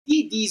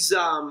these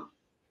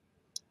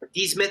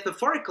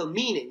metaphorical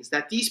meanings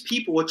that these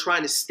people were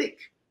trying to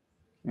stick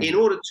in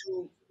order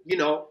to, you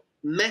know,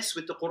 mess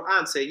with the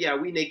Quran, say, yeah,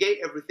 we negate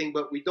everything,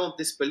 but we don't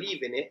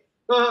disbelieve in it.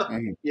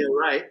 Yeah,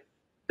 right.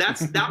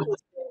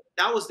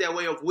 That was their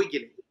way of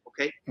wiggling.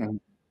 Okay.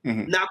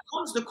 Now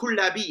comes the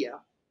Kullabiyya.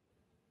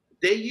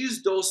 They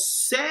use those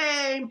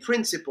same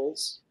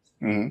principles,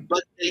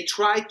 but they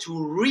try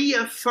to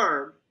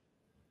reaffirm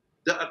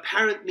the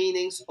apparent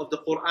meanings of the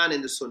Quran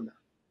and the Sunnah.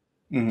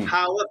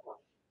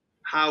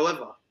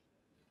 However,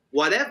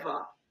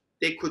 whatever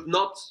they could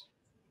not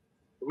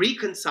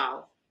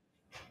reconcile,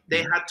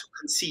 they had to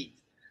concede.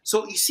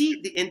 So you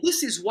see, and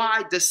this is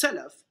why the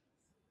Salaf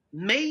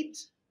made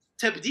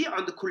tabdi'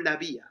 on the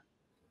Kullabiyya.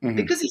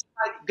 Because it's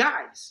like,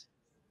 guys,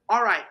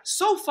 all right,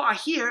 so far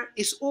here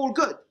is all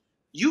good.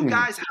 You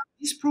guys have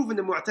disproven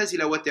the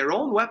Mu'tazila with their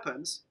own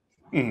weapons.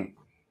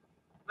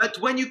 But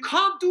when you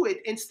can't do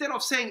it, instead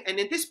of saying, and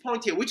in this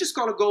point here, we just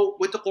got to go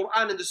with the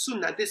Quran and the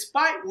Sunnah,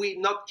 despite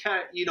we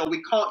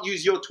can't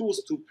use your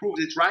tools to prove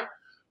it right,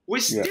 we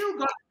still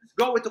got to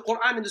go with the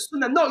Quran and the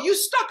Sunnah. No, you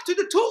stuck to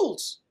the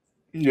tools.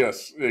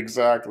 Yes,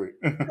 exactly.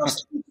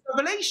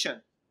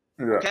 Revelation.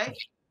 Okay?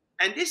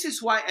 And this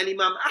is why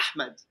Al-Imam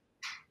Ahmad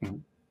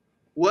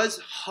was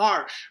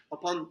harsh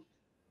upon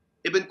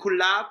Ibn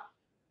Kullab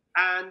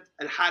and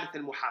Al-Harith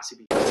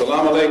al-Muhasibi.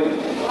 Salaam Alaikum.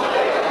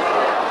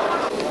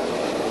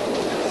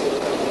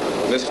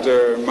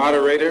 Mr.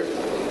 Moderator,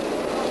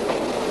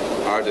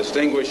 our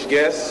distinguished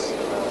guests,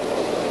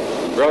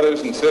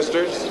 brothers and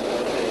sisters,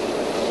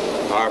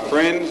 our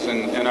friends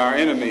and our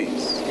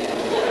enemies.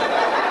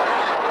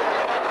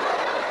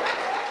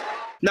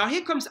 Now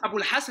here comes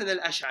Abul Hassan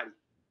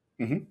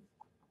al-Ash'ari.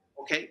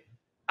 Okay?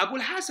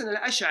 Abul Hassan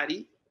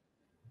al-Ash'ari,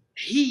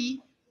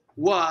 he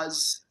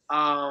was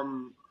a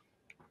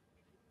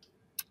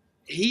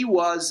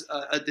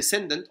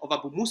descendant of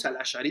Abu Musa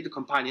al-Ash'ari, the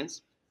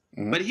companions,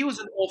 but he was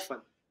an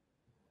orphan.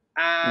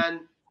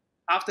 And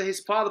after his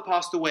father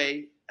passed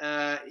away,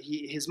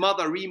 his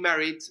mother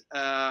remarried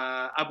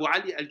Abu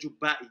Ali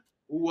al-Jubba'i,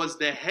 who was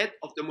the head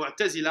of the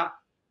Mu'tazila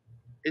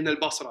in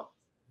al-Basra.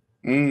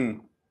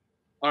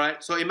 All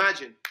right, so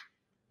imagine,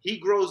 he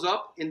grows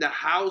up in the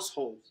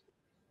household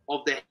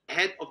of the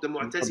head of the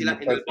Mu'tazila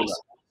in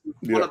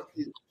al-Basra.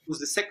 It was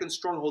the second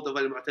stronghold of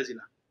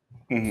al-Mu'tazila.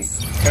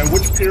 And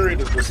which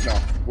period is this now?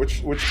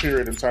 Which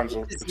period in terms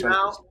of?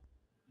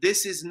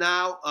 This is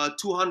now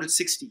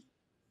 260.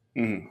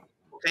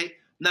 Okay.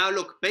 Now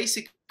look,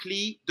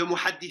 basically the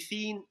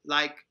muhaddithin,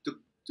 like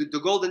the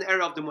golden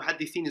era of the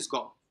muhaddithin is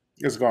gone.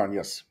 It's gone.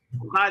 Yes.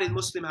 Bukhari and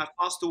Muslim have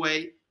passed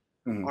away.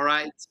 All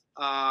right.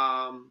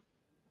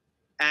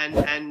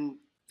 And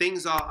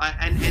things are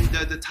and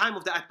the time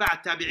of the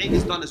Atba' Tabi'in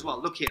is done as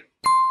well. Look here.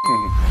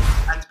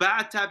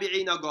 Atba'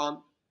 Tabi'in are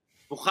gone.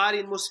 Bukhari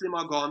and Muslim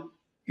are gone.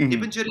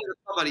 Ibn Jarir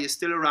al-Tabari is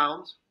still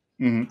around.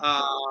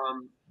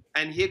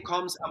 And here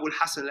comes Abul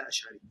Hassan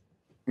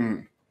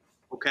al-Ash'ari.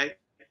 Okay.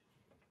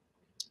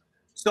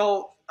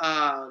 So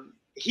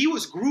he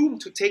was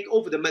groomed to take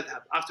over the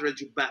madhab after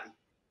al-Jubba'i.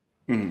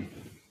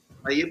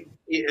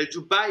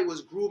 Al-Jubba'i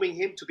was grooming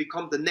him to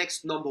become the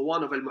next number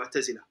one of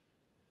al-Mu'tazila.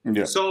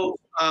 So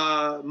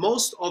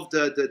most of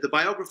the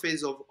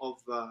biographies of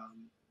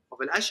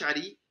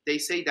al-Ash'ari, they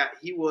say that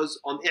he was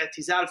on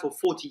i'tizal for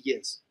 40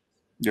 years.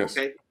 Yes.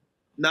 Okay.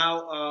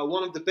 Now,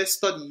 one of the best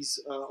studies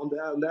on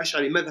the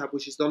Ash'ari madhab,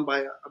 which is done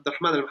by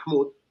Abdurrahman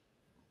al-Mahmud,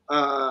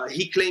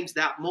 he claims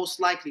that most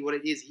likely what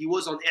it is, he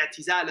was on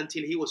i'tizal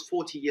until he was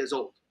 40 years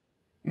old.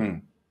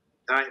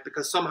 Right?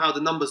 Because somehow the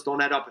numbers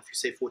don't add up if you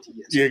say 40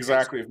 years. Yeah,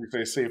 exactly. If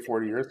you say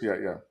 40 years,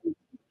 yeah.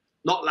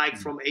 Not like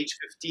from age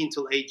 15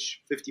 till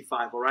age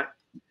 55, all right?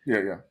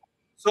 Yeah.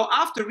 So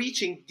after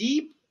reaching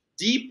deep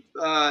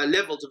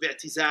levels of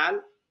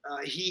i'tizal,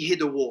 he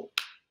hit a wall.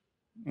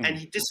 And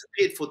he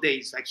disappeared for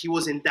days, like he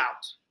was in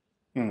doubt.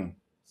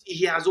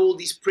 He has all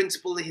these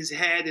principles in his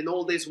head and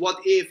all this,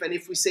 what if, and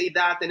if we say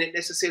that, then it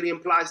necessarily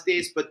implies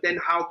this, but then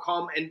how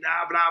come, and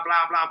blah,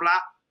 blah, blah,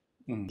 blah.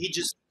 He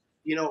just,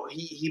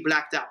 he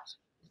blacked out.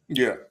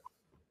 Yeah.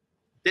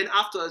 Then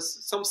after,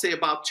 some say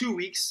about 2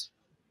 weeks,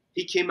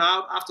 he came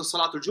out after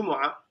Salatul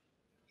Jumu'ah.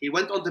 He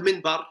went on the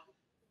minbar,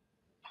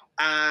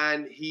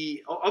 and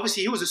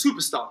obviously he was a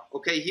superstar,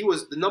 okay? He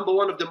was the number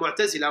one of the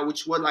Mu'tazila,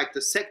 which were like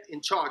the sect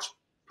in charge,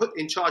 put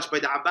in charge by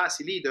the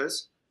Abbasi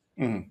leaders.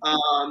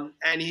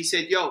 And he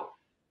said, yo,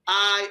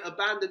 I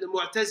abandoned the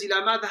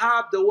Mu'tazila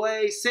madhab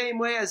the same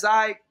way as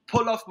I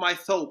pull off my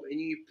thobe. And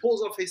he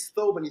pulls off his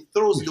thobe and he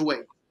throws it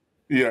away.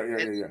 Yeah.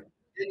 And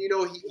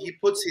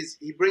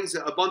he brings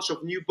a bunch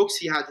of new books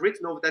he had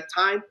written over that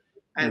time.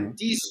 And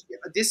these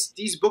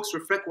books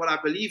reflect what I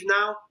believe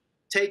now.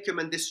 Take them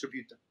and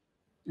distribute them.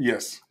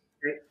 Yes.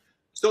 Okay?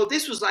 So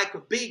this was like a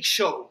big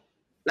show.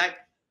 Like,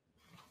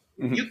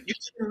 you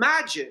can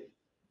imagine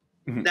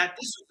that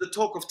this was the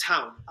talk of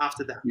town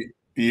after that.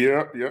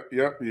 Yeah.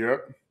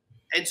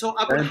 And so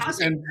Abul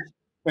Hassan...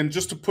 And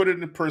just to put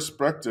it in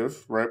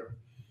perspective, right?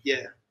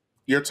 Yeah.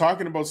 You're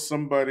talking about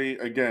somebody,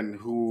 again,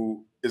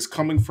 who is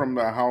coming from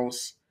the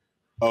house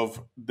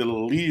of the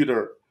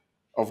leader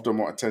of the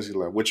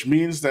Mu'tazila, which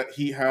means that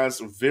he has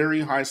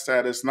very high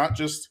status, not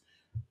just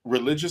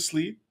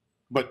religiously,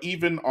 but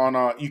even on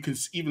a, you can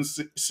even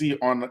see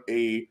on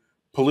a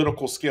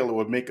political scale, it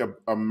would make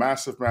a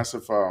massive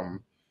impact,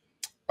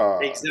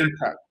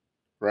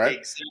 right?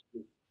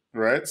 Exactly.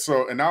 Right.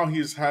 So, and now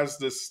has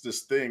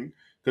this thing.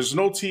 There's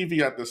no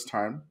TV at this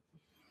time,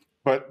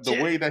 but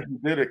the way that he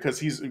did it,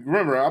 because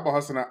remember, Abu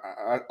Hassan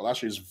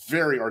al-Ash'ari is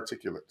very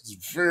articulate. It's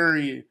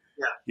very,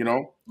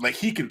 like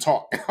he can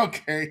talk.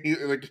 Okay, he's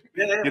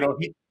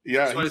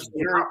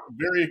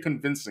very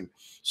convincing.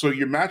 So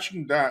you're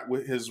matching that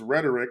with his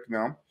rhetoric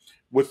now,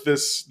 with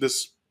this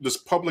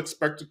public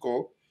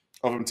spectacle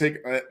of him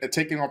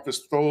taking off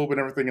his thobe and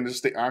everything, and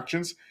just the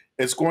actions.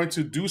 It's going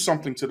to do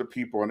something to the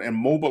people and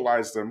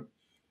mobilize them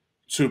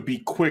to be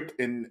quick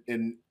in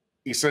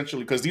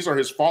essentially, because these are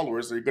his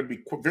followers. They're going to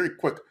be very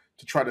quick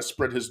to try to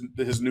spread his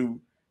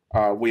new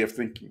way of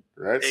thinking,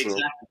 right?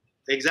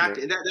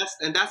 Exactly. Yeah.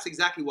 And that's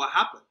exactly what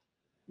happened.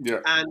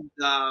 Yeah. And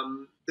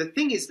the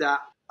thing is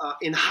that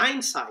in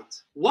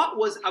hindsight, what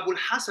was Abul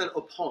Hassan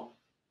upon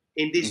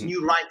in these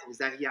new writings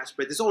that he has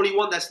spread? There's only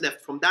one that's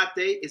left from that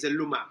day is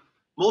Al-Lum'a.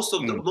 Most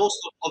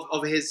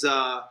of his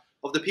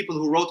of the people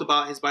who wrote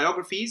about his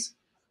biographies,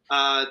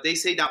 they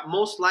say that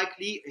most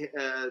likely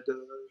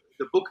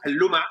the book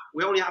Al-Lum'a,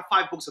 we only have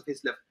 5 books of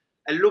his left.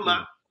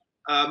 Al-Lum'a,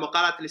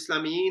 Maqalat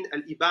al-Islamiyin,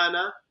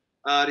 Al-Ibana,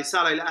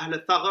 Risala ila Ahl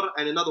al-Thaghr,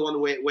 and another one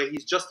where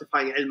he's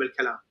justifying Ilm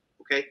al-Kalam.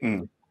 Okay?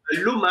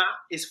 Al-Lum'a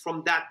is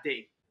from that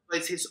day.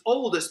 It's his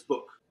oldest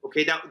book,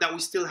 okay, that we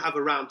still have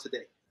around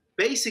today.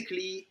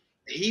 Basically,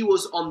 he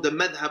was on the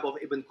madhab of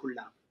Ibn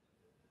Kullab.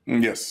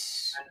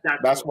 Yes.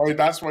 That's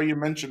why you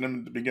mentioned him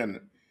at the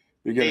beginning,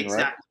 exactly.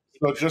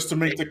 Right? So just to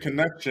make the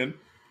connection,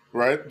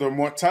 right? The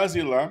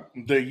Mu'tazila,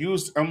 they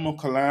used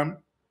Kalam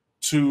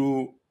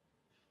to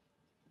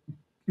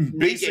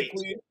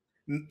basically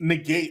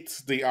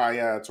negate the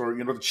ayat,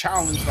 or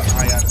challenge the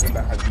ayats in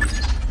the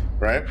hadith,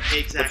 right?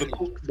 Exactly.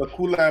 But the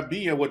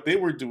Kullabiyya, what they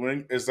were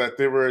doing is that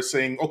they were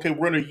saying, okay,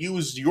 we're going to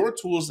use your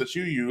tools that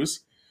you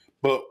use,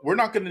 but we're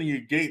not going to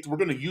negate. We're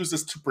going to use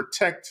this to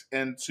protect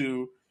and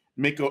to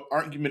make an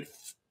argument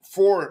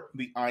for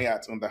the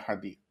ayat and the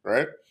hadith,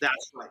 right?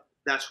 That's right.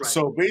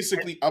 So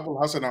basically, Abu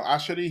Hassan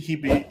al-Ash'ari,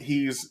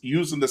 he's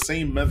using the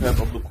same method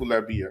of the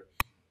Kullabiyya.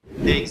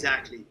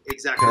 Exactly.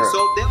 Correct.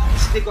 So they're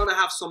obviously going to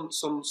have some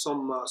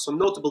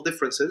notable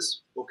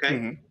differences,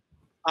 okay?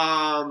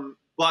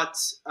 But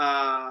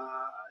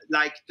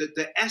like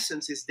the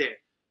essence is there.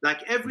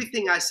 Like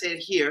everything I said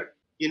here,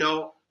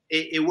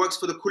 it works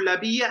for the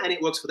Kullabiyya and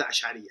it works for the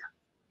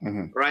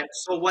Ash'ariyya, right?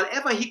 So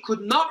whatever he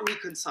could not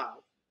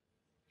reconcile,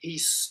 he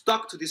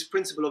stuck to this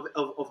principle of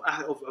Ilm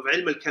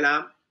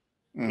al-Kalam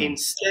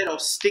instead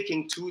of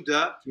sticking to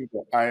the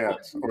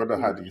ayat or the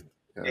hadith.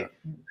 Yeah.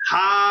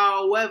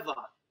 However,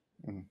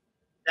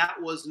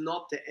 that was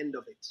not the end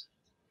of it.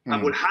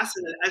 Abul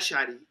Hassan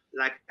al-Ash'ari,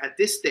 like at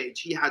this stage,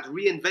 he had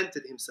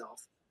reinvented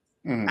himself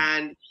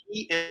and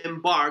he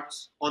embarked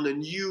on a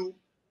new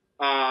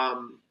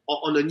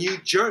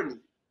journey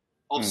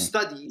of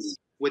studies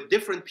with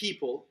different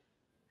people,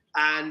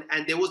 and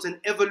there was an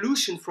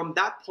evolution from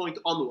that point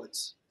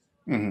onwards.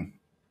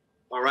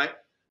 All right?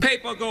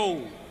 Paper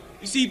gold.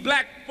 You see,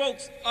 black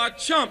folks are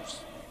chumps.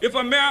 If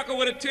America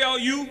were to tell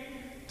you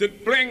to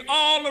bring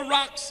all the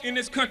rocks in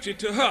this country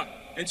to her,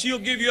 and she'll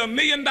give you $1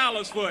 million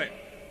for it,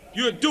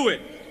 you'll do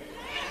it.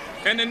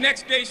 And the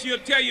next day she'll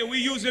tell you, we're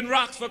using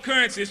rocks for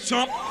currencies,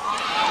 chump.